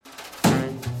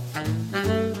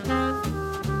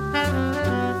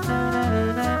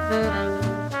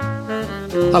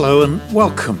Hello and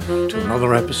welcome to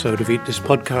another episode of Eat This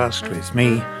Podcast with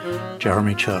me,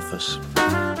 Jeremy Cherfas.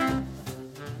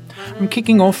 I'm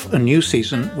kicking off a new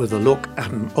season with a look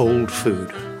at an old food,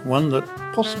 one that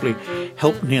possibly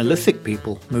helped Neolithic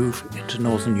people move into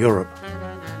Northern Europe.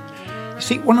 You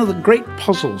see, one of the great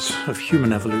puzzles of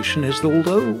human evolution is that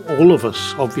although all of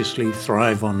us obviously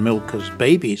thrive on milk as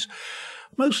babies,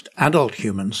 most adult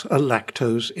humans are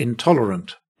lactose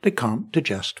intolerant. They can't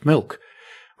digest milk,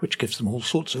 which gives them all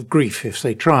sorts of grief if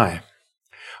they try.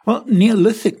 Well,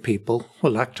 Neolithic people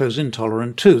were lactose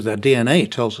intolerant too. Their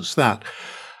DNA tells us that.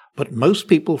 But most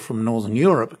people from Northern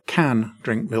Europe can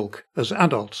drink milk as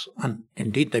adults, and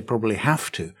indeed they probably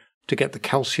have to get the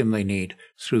calcium they need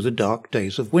through the dark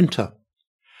days of winter.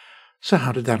 So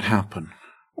how did that happen?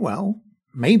 Well,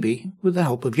 maybe with the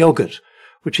help of yogurt,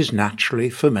 which is naturally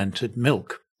fermented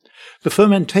milk. The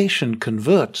fermentation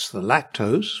converts the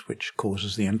lactose, which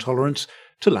causes the intolerance,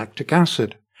 to lactic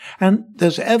acid. And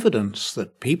there's evidence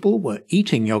that people were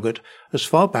eating yogurt as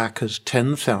far back as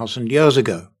 10,000 years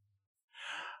ago.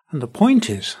 And the point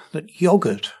is that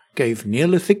yogurt gave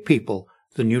Neolithic people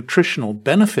the nutritional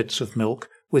benefits of milk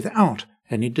without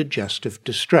any digestive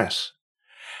distress.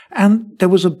 And there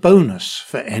was a bonus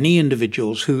for any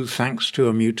individuals who, thanks to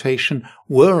a mutation,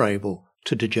 were able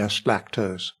to digest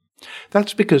lactose.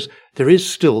 That's because there is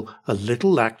still a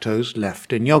little lactose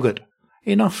left in yogurt,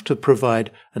 enough to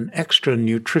provide an extra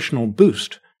nutritional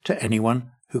boost to anyone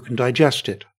who can digest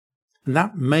it. And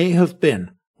that may have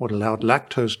been what allowed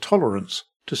lactose tolerance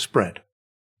to spread.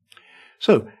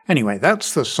 So, anyway,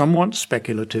 that's the somewhat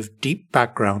speculative deep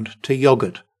background to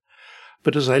yogurt.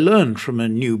 But as I learned from a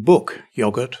new book,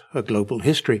 Yogurt, A Global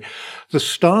History, the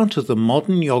start of the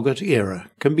modern yogurt era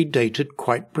can be dated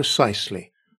quite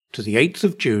precisely to the 8th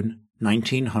of June,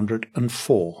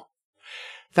 1904.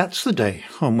 That's the day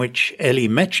on which Elie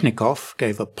Metchnikoff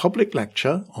gave a public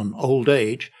lecture on old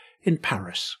age in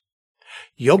Paris.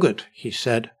 Yogurt, he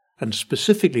said, and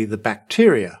specifically the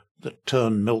bacteria that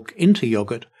turn milk into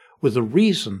yogurt, were the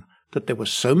reason that there were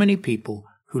so many people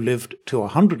who lived to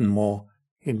 100 and more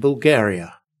in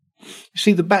Bulgaria. You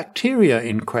see, the bacteria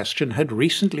in question had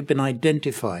recently been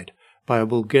identified by a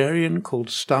Bulgarian called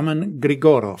Stamen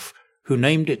Grigorov, who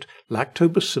named it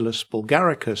Lactobacillus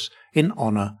bulgaricus in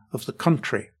honor of the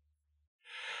country.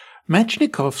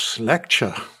 Metchnikoff's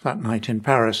lecture that night in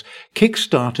Paris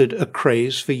kick-started a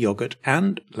craze for yogurt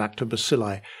and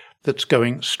lactobacilli that's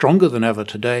going stronger than ever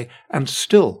today and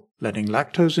still letting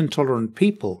lactose-intolerant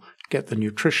people get the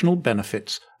nutritional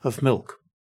benefits of milk.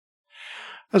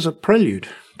 As a prelude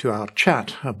to our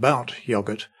chat about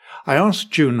yogurt, I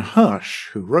asked June Hirsch,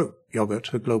 who wrote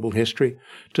Yogurt, A Global History,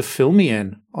 to fill me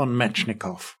in on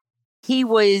Metchnikoff. He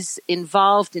was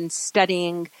involved in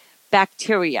studying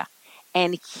bacteria,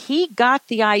 and he got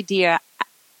the idea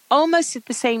almost at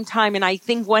the same time, and I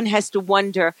think one has to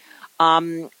wonder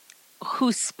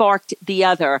who sparked the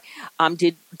other.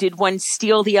 Did one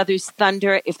steal the other's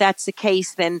thunder? If that's the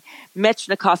case, then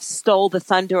Metchnikoff stole the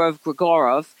thunder of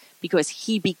Grigorov, because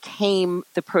he became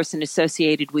the person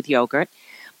associated with yogurt.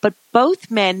 But both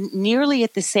men, nearly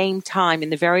at the same time in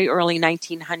the very early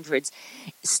 1900s,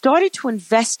 started to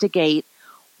investigate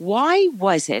why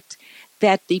was it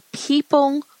that the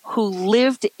people who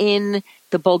lived in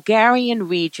the Bulgarian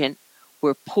region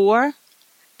were poor,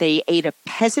 they ate a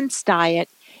peasant's diet,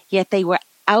 yet they were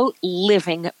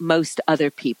outliving most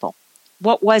other people.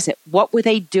 What was it? What were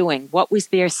they doing? What was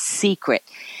their secret?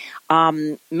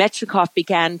 Metchnikoff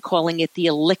began calling it the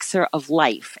elixir of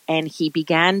life, and he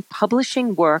began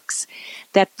publishing works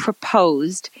that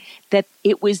proposed that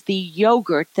it was the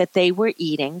yogurt that they were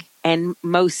eating, and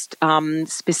most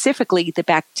specifically the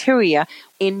bacteria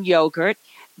in yogurt,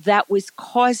 that was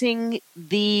causing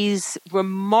these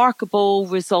remarkable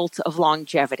results of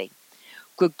longevity.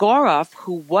 Grigorov,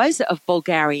 who was of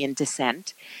Bulgarian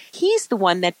descent, he's the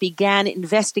one that began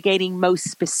investigating most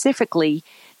specifically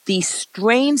the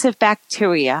strains of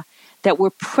bacteria that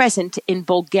were present in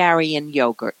Bulgarian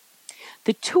yogurt.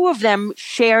 The two of them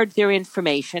shared their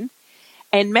information,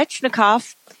 and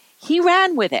Metchnikoff, he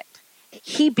ran with it.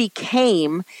 He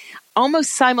became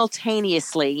almost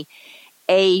simultaneously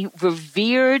a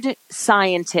revered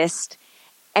scientist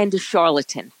and a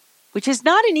charlatan, which is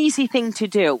not an easy thing to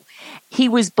do. He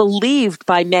was believed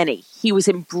by many. He was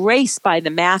embraced by the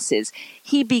masses.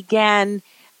 He began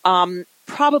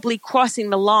probably crossing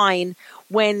the line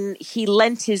when he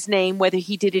lent his name, whether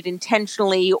he did it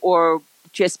intentionally or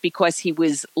just because he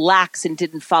was lax and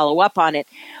didn't follow up on it,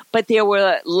 but there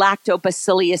were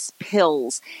lactobacillus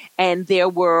pills, and there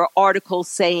were articles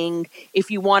saying, if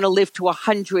you want to live to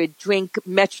 100, drink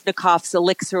Metchnikoff's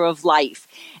Elixir of Life.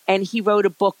 And he wrote a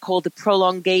book called The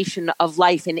Prolongation of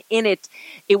Life, and in it,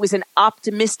 it was an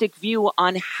optimistic view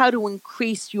on how to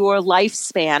increase your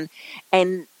lifespan,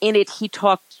 and in it, he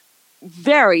talked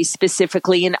very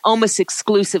specifically and almost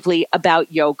exclusively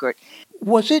about yogurt.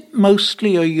 Was it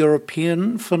mostly a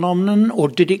European phenomenon, or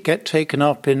did it get taken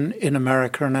up in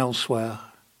America and elsewhere?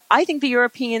 I think the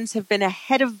Europeans have been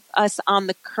ahead of us on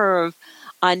the curve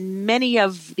on many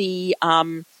of the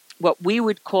what we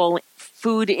would call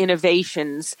food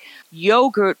innovations.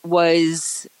 Yogurt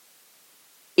was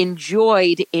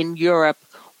enjoyed in Europe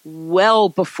well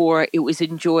before it was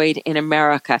enjoyed in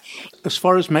America. As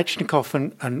far as Metchnikoff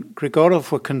and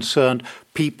Grigorov were concerned,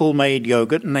 people made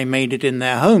yogurt and they made it in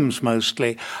their homes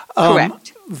mostly.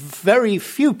 Correct. Very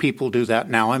few people do that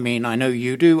now. I mean, I know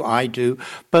you do, I do.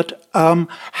 But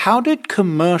how did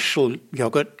commercial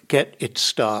yogurt get its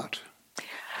start?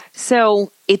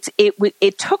 So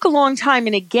it took a long time,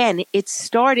 and again, it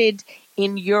started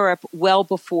in Europe well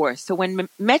before. So when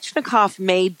Metchnikoff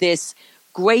made this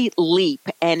great leap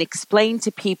and explained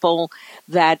to people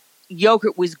that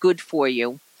yogurt was good for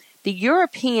you, the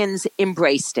Europeans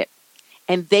embraced it,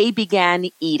 and they began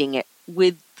eating it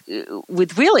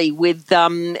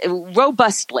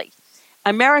robustly.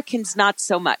 Americans not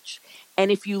so much.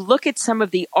 And if you look at some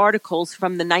of the articles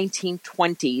from the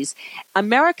 1920s,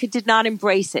 America did not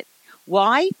embrace it.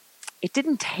 Why? It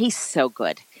didn't taste so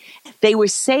good. They were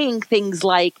saying things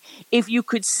like, if you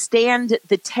could stand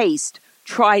the taste,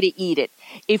 try to eat it.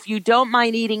 If you don't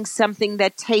mind eating something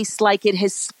that tastes like it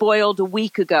has spoiled a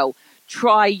week ago,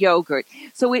 try yogurt.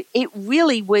 So it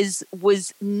really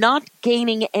was not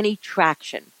gaining any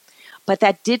traction. But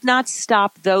that did not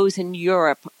stop those in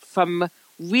Europe from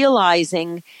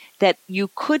realizing that you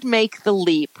could make the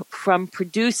leap from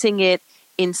producing it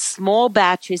in small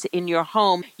batches in your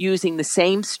home using the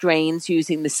same strains,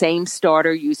 using the same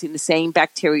starter, using the same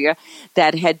bacteria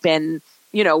that had been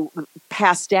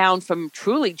passed down from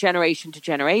truly generation to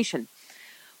generation.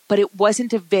 But it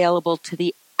wasn't available to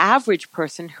the average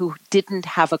person who didn't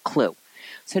have a clue.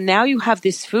 So now you have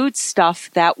this food stuff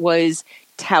that was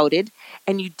touted,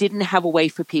 and you didn't have a way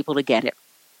for people to get it.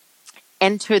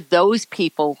 Enter those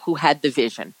people who had the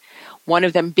vision. One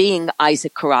of them being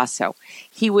Isaac Carasso.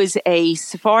 He was a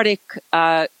Sephardic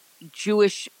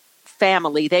Jewish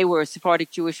family. They were a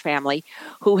Sephardic Jewish family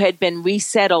who had been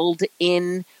resettled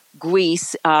in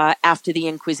Greece after the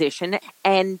Inquisition.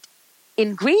 And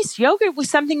in Greece, yogurt was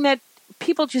something that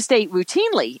people just ate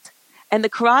routinely. And the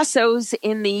Carassos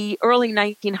in the early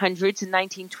 1900s and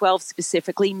 1912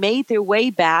 specifically made their way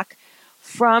back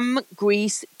from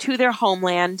Greece to their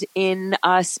homeland in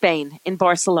Spain, in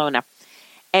Barcelona.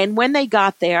 And when they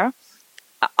got there,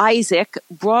 Isaac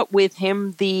brought with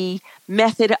him the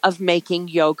method of making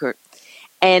yogurt.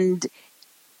 And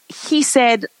he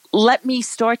said, let me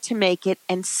start to make it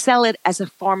and sell it as a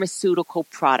pharmaceutical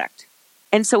product.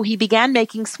 And so he began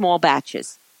making small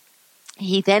batches.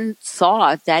 He then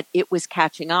saw that it was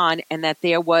catching on and that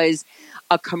there was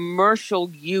a commercial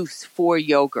use for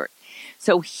yogurt.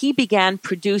 So he began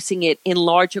producing it in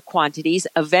larger quantities,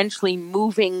 eventually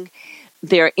moving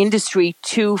their industry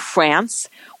to France,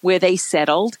 where they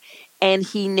settled, and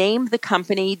he named the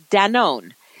company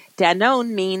Danone.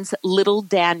 Danone means Little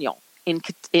Daniel in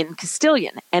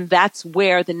Castilian, and that's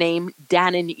where the name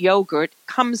Dannon yogurt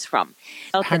comes from.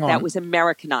 I felt that was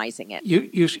Americanizing it.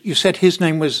 You said his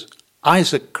name was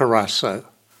Isaac Carasso.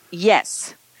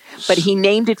 Yes, but he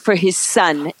named it for his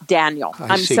son, Daniel.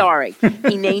 I'm sorry.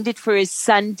 He named it for his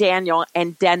son, Daniel,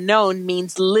 and Danone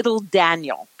means Little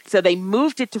Daniel. So they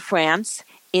moved it to France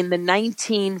in the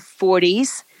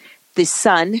 1940s. The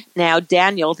son, now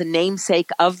Daniel, the namesake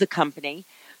of the company,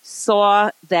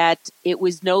 saw that it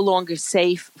was no longer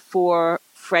safe for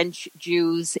French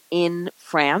Jews in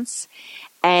France,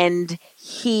 and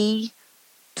he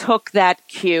took that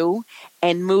cue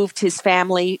and moved his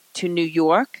family to New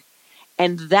York.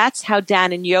 And that's how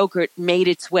Dannon yogurt made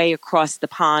its way across the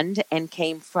pond and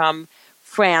came from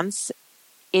France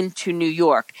into New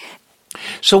York.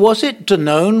 So was it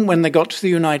Danone when they got to the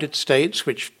United States,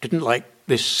 which didn't like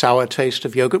this sour taste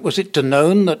of yogurt? Was it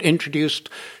Danone that introduced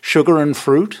sugar and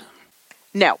fruit?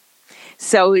 No.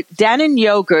 So Dannon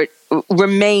yogurt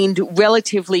remained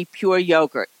relatively pure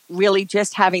yogurt, really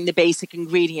just having the basic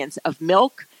ingredients of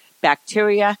milk,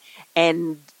 bacteria,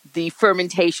 and the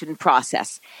fermentation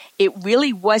process. It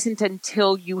really wasn't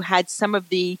until you had some of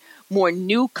the more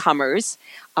newcomers,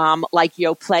 like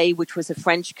Yoplait, which was a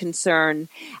French concern,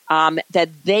 that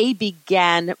they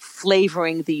began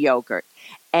flavoring the yogurt.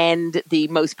 And the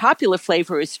most popular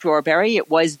flavor is strawberry. It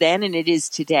was then and it is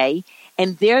today.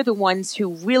 And they're the ones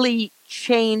who really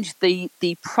changed the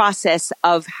process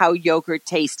of how yogurt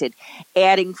tasted,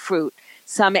 adding fruit.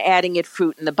 Some adding it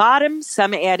fruit in the bottom,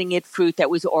 some adding it fruit that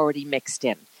was already mixed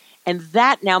in. And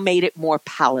that now made it more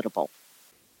palatable.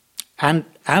 And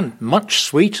much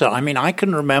sweeter. I mean, I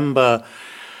can remember,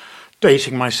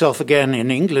 dating myself again in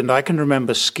England, I can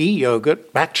remember Ski yogurt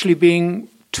actually being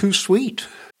too sweet.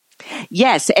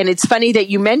 Yes, and it's funny that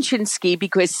you mentioned Ski,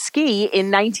 because Ski in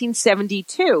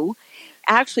 1972,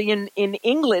 actually in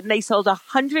England, they sold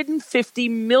 150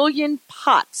 million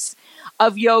pots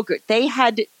of yogurt. They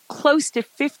had close to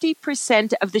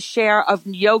 50% of the share of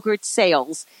yogurt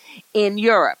sales in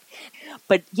Europe.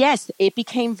 But yes, it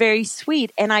became very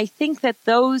sweet. And I think that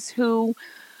those who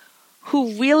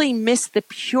really missed the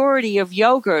purity of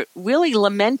yogurt really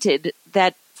lamented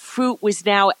that fruit was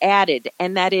now added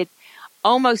and that it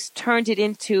almost turned it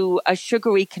into a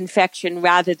sugary confection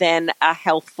rather than a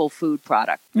healthful food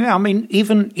product. Yeah, I mean,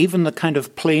 even the kind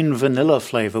of plain vanilla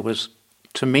flavor was,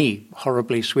 to me,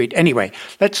 horribly sweet. Anyway,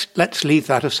 let's leave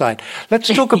that aside. Let's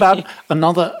talk about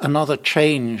another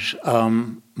change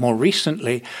more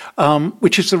recently,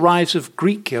 which is the rise of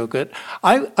Greek yogurt.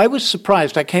 I was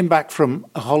surprised. I came back from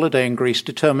a holiday in Greece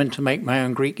determined to make my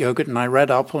own Greek yogurt, and I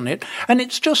read up on it, and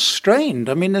it's just strained.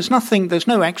 I mean, there's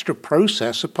no extra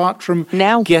process apart from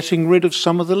getting rid of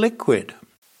some of the liquid.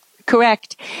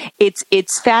 Correct.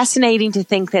 It's fascinating to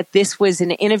think that this was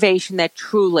an innovation that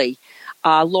truly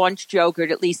launched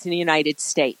yogurt, at least in the United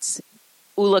States.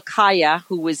 Ula Kaya,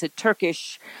 who was a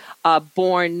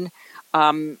Turkish-born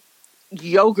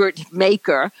yogurt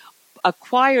maker,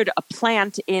 acquired a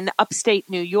plant in upstate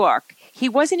New York. He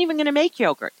wasn't even going to make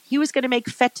yogurt. He was going to make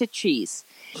feta cheese.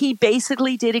 He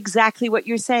basically did exactly what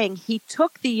you're saying. He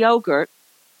took the yogurt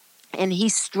and he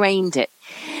strained it.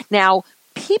 Now,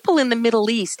 people in the Middle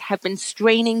East have been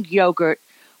straining yogurt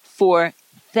for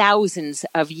thousands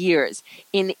of years,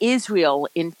 in Israel,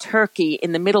 in Turkey,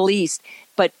 in the Middle East.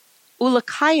 But Ula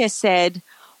Kaya said,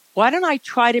 why don't I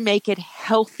try to make it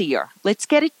healthier? Let's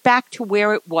get it back to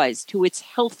where it was, to its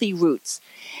healthy roots.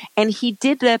 And he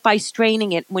did that by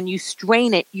straining it. When you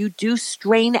strain it, you do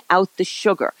strain out the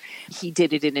sugar. He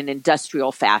did it in an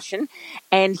industrial fashion,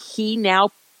 and he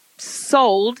now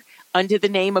sold under the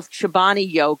name of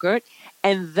Chobani yogurt.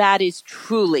 And that is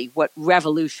truly what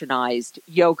revolutionized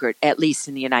yogurt, at least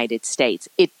in the United States.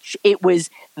 It was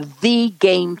the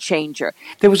game changer.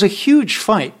 There was a huge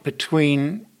fight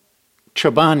between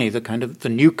Chobani, the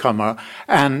newcomer,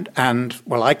 and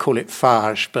well, I call it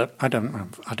Fage, but I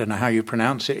don't know how you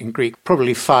pronounce it in Greek.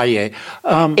 Probably Faye.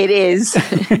 It is.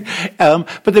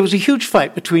 But there was a huge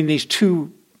fight between these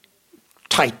two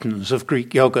titans of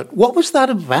Greek yogurt. What was that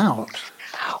about?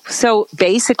 So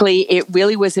basically, it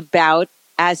really was about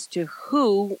as to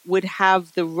who would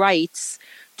have the rights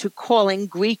to calling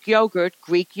Greek yogurt.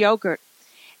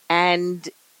 And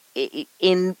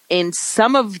in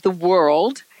some of the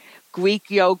world,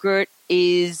 Greek yogurt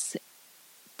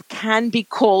can be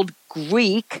called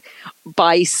Greek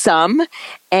by some,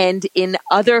 and in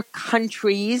other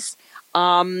countries,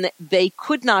 they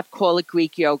could not call it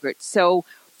Greek yogurt. So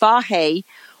Fage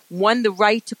won the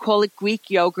right to call it Greek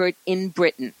yogurt in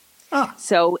Britain.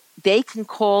 So they can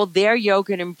call their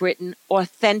yogurt in Britain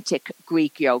authentic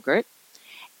Greek yogurt,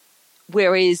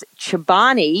 whereas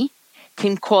Chobani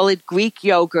can call it Greek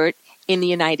yogurt in the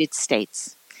United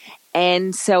States.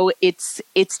 And so it's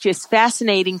just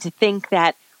fascinating to think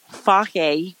that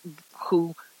Fage,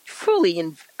 who truly,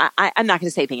 I'm not going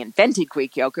to say they invented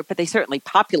Greek yogurt, but they certainly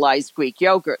popularized Greek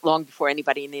yogurt long before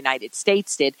anybody in the United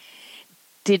States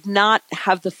did not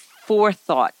have the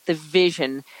forethought, the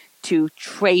vision to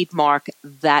trademark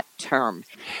that term.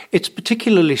 It's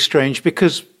particularly strange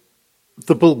because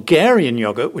the Bulgarian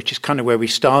yogurt, which is kind of where we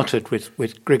started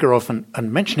with Grigorov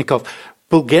and Menshnikov,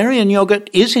 Bulgarian yogurt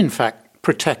is in fact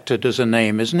protected as a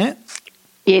name, isn't it?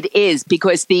 It is,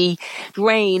 because the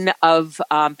strain of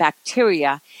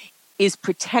bacteria is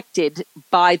protected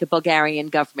by the Bulgarian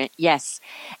government, yes.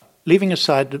 Leaving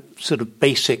aside the sort of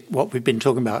basic, what we've been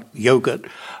talking about, yogurt,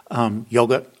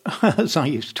 as I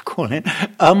used to call it,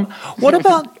 what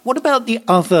about the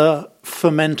other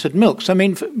fermented milks? I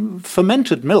mean,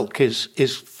 fermented milk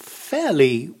is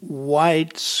fairly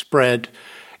widespread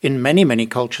in many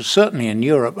cultures, certainly in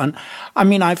Europe. And I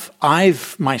mean,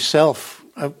 I've myself,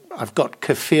 I've got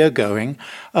kefir going.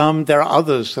 There are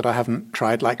others that I haven't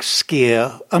tried, like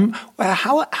skyr.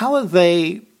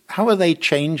 How are they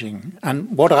changing,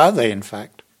 and what are they, in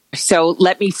fact? So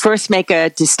let me first make a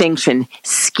distinction.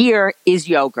 Skyr is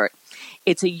yogurt.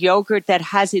 It's a yogurt that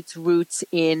has its roots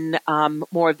in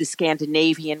more of the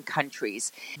Scandinavian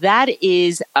countries. That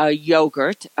is a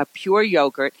yogurt, a pure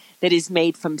yogurt, that is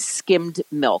made from skimmed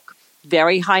milk.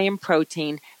 Very high in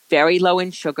protein, very low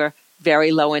in sugar,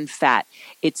 very low in fat.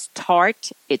 It's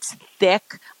tart, it's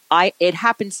thick. It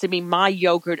happens to be my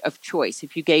yogurt of choice.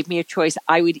 If you gave me a choice,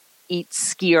 I would eat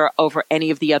Skyr over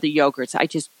any of the other yogurts. I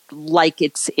just like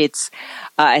it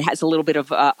has a little bit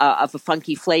of a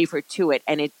funky flavor to it,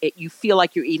 and you feel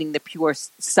like you're eating the pure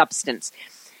substance.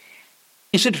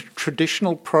 Is it a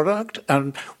traditional product?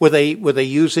 And were they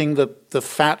using the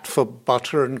fat for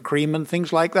butter and cream and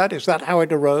things like that? Is that how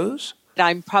it arose?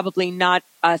 I'm probably not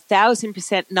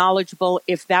 1,000% knowledgeable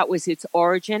if that was its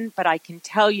origin, but I can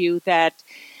tell you that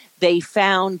they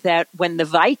found that when the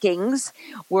Vikings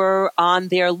were on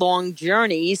their long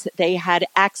journeys, they had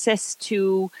access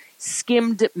to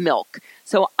skimmed milk.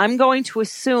 So I'm going to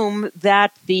assume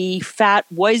that the fat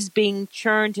was being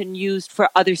churned and used for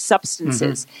other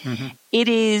substances. Mm-hmm. Mm-hmm. It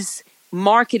is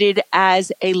marketed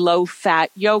as a low-fat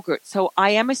yogurt. So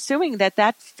I am assuming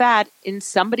that fat in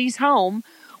somebody's home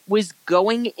was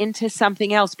going into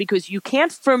something else, because you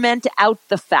can't ferment out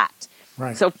the fat.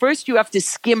 Right. So first you have to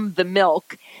skim the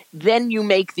milk, then you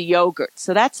make the yogurt.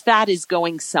 So that fat is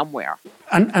going somewhere.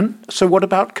 And so what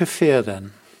about kefir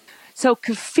then? So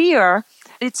kefir,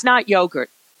 it's not yogurt.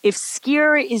 If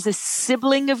Skyr is a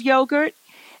sibling of yogurt,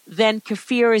 then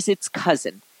kefir is its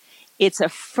cousin. It's a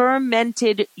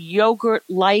fermented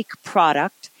yogurt-like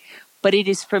product, but it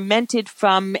is fermented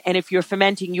from, and if you're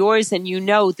fermenting yours and you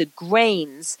know the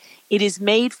grains, it is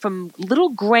made from little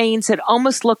grains that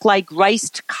almost look like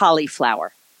riced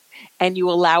cauliflower. And you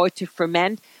allow it to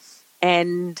ferment,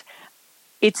 and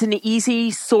it's an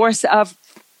easy source of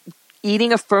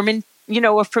eating a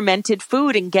fermented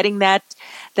food and getting that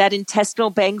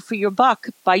intestinal bang for your buck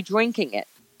by drinking it.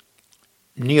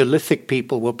 Neolithic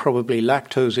people were probably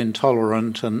lactose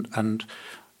intolerant, and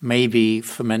maybe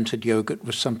fermented yogurt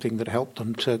was something that helped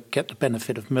them to get the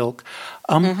benefit of milk.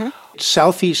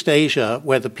 Southeast Asia,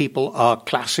 where the people are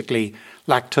classically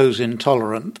lactose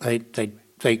intolerant,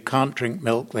 they can't drink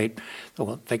milk.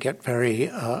 They get very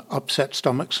upset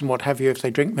stomachs and what have you if they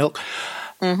drink milk.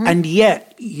 Mm-hmm. And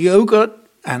yet yogurt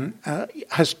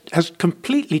has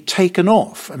completely taken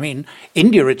off. I mean,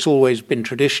 India, it's always been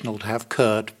traditional to have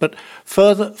curd, but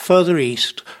further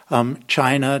east,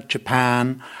 China,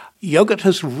 Japan, yogurt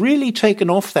has really taken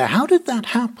off there. How did that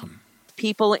happen?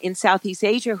 People in Southeast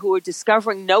Asia who are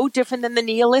discovering no different than the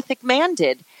Neolithic man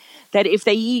did, that if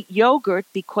they eat yogurt,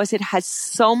 because it has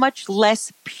so much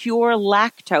less pure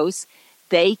lactose,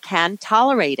 they can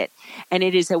tolerate it. And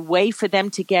it is a way for them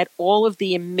to get all of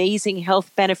the amazing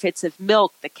health benefits of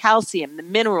milk, the calcium, the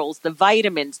minerals, the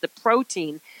vitamins, the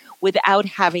protein, without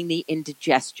having the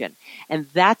indigestion. And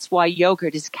that's why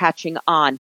yogurt is catching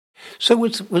on. So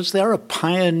was there a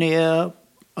pioneer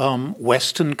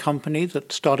Western company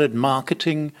that started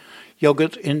marketing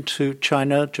yogurt into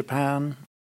China, Japan?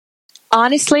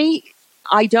 Honestly,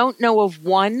 I don't know of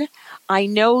one. I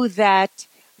know that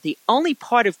the only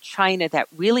part of China that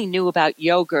really knew about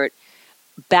yogurt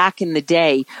back in the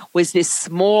day was this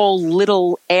small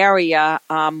little area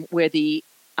where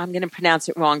I'm going to pronounce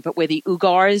it wrong, but where the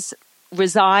Uyghurs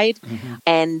reside. Mm-hmm.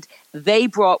 And they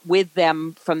brought with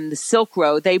them from the Silk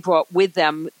Road, they brought with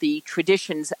them the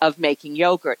traditions of making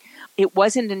yogurt. It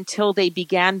wasn't until they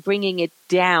began bringing it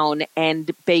down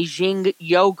and Beijing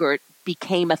yogurt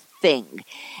became a thing.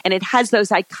 And it has those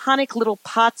iconic little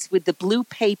pots with the blue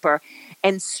paper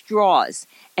and straws.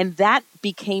 And that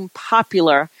became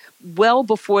popular well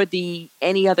before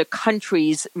any other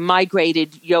countries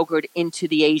migrated yogurt into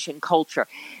the Asian culture.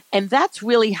 And that's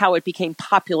really how it became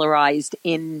popularized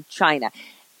in China.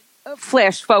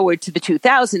 Flash forward to the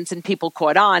 2000s and people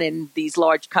caught on, and these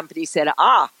large companies said,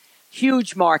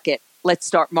 huge market, let's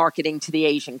start marketing to the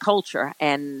Asian culture.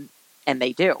 And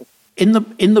they do. In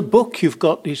the book, you've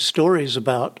got these stories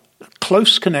about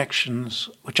close connections,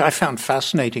 which I found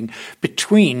fascinating,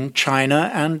 between China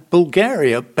and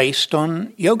Bulgaria based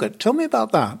on yogurt. Tell me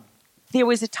about that. There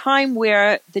was a time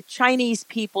where the Chinese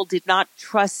people did not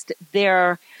trust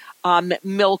their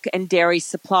milk and dairy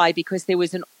supply because there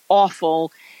was an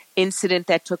awful incident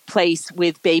that took place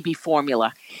with baby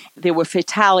formula. There were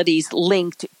fatalities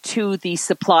linked to the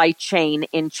supply chain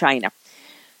in China.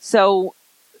 So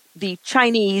the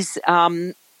Chinese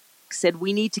said,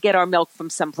 we need to get our milk from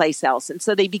someplace else. And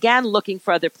so they began looking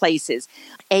for other places.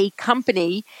 A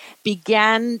company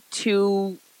began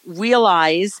to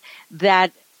realize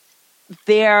that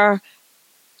their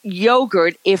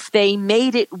yogurt, if they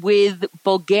made it with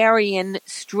Bulgarian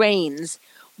strains,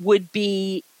 would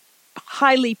be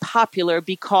highly popular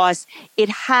because it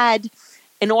had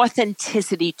an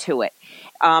authenticity to it.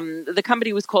 The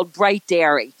company was called Bright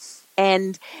Dairy,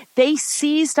 and they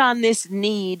seized on this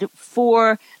need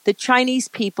for the Chinese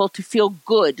people to feel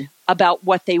good about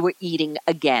what they were eating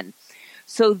again.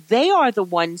 So they are the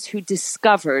ones who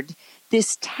discovered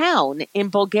this town in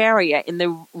Bulgaria in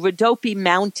the Rhodope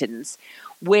Mountains,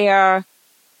 where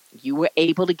you were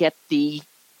able to get the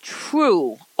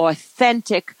true,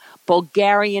 authentic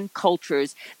Bulgarian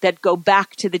cultures that go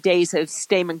back to the days of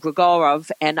Stepan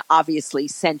Grigorov and obviously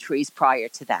centuries prior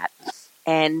to that.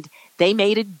 And they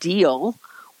made a deal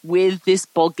with this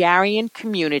Bulgarian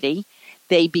community.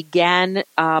 They began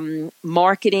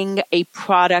marketing a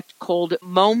product called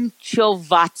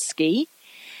Momchilvatsky,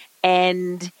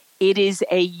 and it is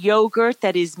a yogurt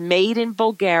that is made in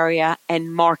Bulgaria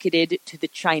and marketed to the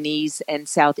Chinese and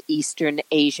Southeastern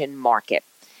Asian market.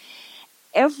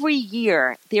 Every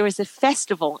year, there is a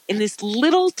festival in this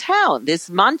little town, this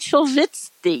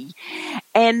Momchilvatsky,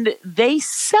 and they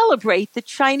celebrate the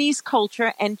Chinese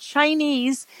culture, and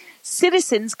Chinese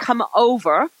citizens come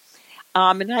over,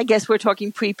 and I guess we're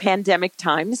talking pre-pandemic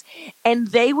times, and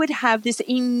they would have this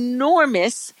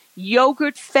enormous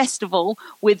yogurt festival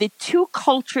where the two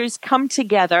cultures come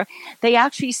together. They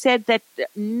actually said that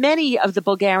many of the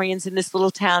Bulgarians in this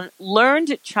little town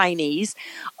learned Chinese.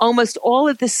 Almost all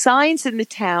of the signs in the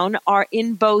town are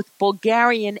in both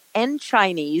Bulgarian and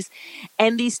Chinese,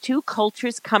 and these two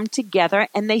cultures come together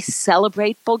and they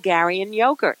celebrate Bulgarian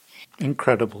yogurt.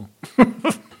 Incredible.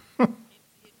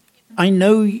 I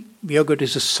know yogurt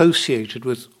is associated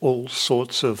with all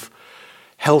sorts of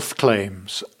health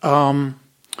claims.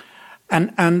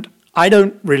 And I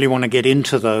don't really want to get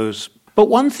into those. But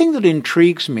one thing that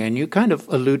intrigues me, and you kind of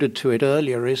alluded to it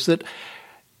earlier, is that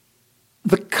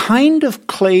the kind of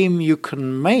claim you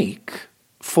can make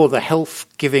for the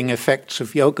health-giving effects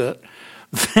of yogurt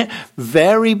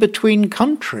vary between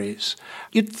countries.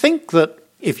 You'd think that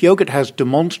if yogurt has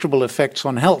demonstrable effects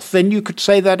on health, then you could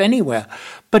say that anywhere.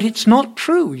 But it's not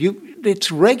true. It's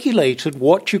regulated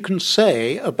what you can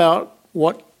say about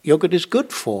what yogurt is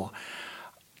good for.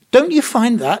 Don't you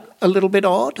find that a little bit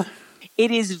odd? It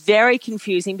is very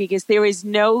confusing because there is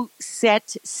no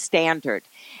set standard.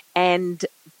 And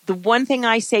the one thing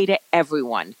I say to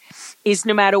everyone is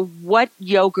no matter what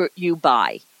yogurt you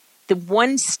buy, the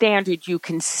one standard you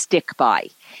can stick by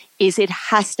is it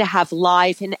has to have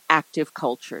live and active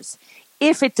cultures.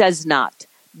 If it does not,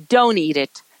 don't eat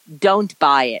it, don't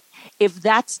buy it. If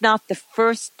that's not the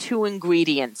first two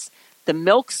ingredients, the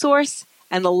milk source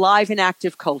and the live and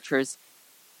active cultures,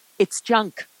 it's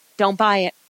junk. Don't buy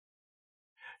it.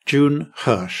 June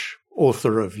Hirsch,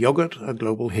 author of Yogurt, A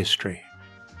Global History.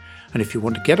 And if you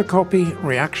want to get a copy,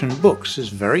 Reaction Books is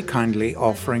very kindly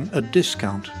offering a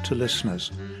discount to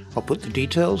listeners. I'll put the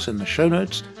details in the show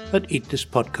notes at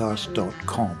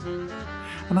eatthispodcast.com.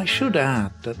 And I should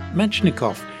add that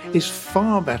Mechnikov is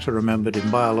far better remembered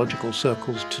in biological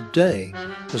circles today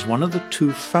as one of the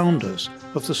two founders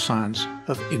of the science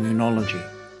of immunology.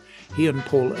 He and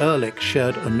Paul Ehrlich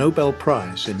shared a Nobel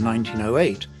Prize in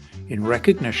 1908 in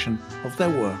recognition of their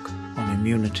work on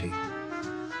immunity.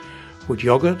 Would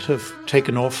yogurt have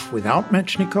taken off without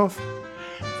Mechnikov?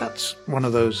 That's one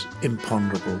of those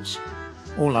imponderables.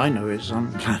 All I know is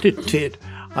I'm glad it did.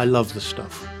 I love the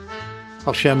stuff.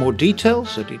 I'll share more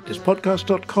details at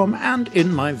eatthispodcast.com and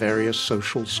in my various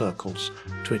social circles,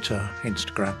 Twitter,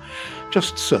 Instagram.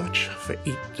 Just search for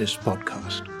Eat This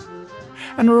Podcast.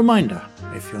 And a reminder,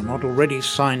 if you're not already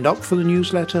signed up for the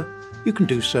newsletter, you can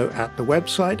do so at the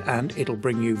website, and it'll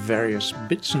bring you various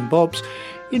bits and bobs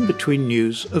in between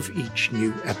news of each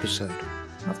new episode.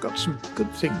 I've got some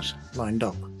good things lined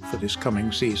up for this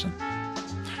coming season.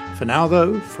 For now,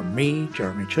 though, from me,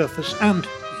 Jeremy Cherfas, and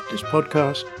Eat This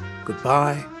Podcast,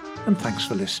 goodbye, and thanks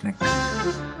for listening.